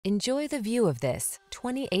Enjoy the view of this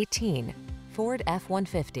 2018 Ford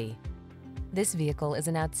F-150. This vehicle is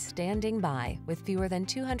an outstanding buy with fewer than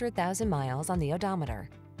 200,000 miles on the odometer.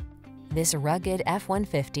 This rugged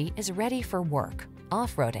F-150 is ready for work,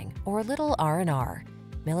 off-roading, or a little R&R.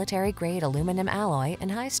 Military-grade aluminum alloy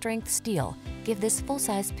and high-strength steel give this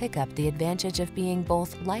full-size pickup the advantage of being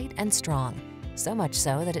both light and strong, so much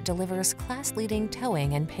so that it delivers class-leading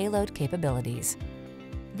towing and payload capabilities.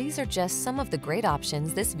 These are just some of the great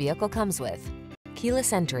options this vehicle comes with: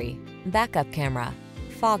 keyless entry, backup camera,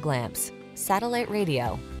 fog lamps, satellite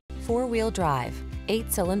radio, four-wheel drive,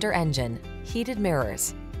 8-cylinder engine, heated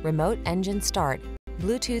mirrors, remote engine start,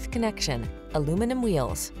 Bluetooth connection, aluminum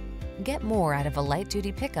wheels. Get more out of a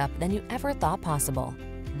light-duty pickup than you ever thought possible.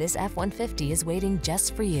 This F-150 is waiting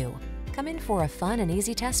just for you. Come in for a fun and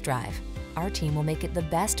easy test drive. Our team will make it the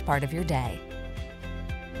best part of your day.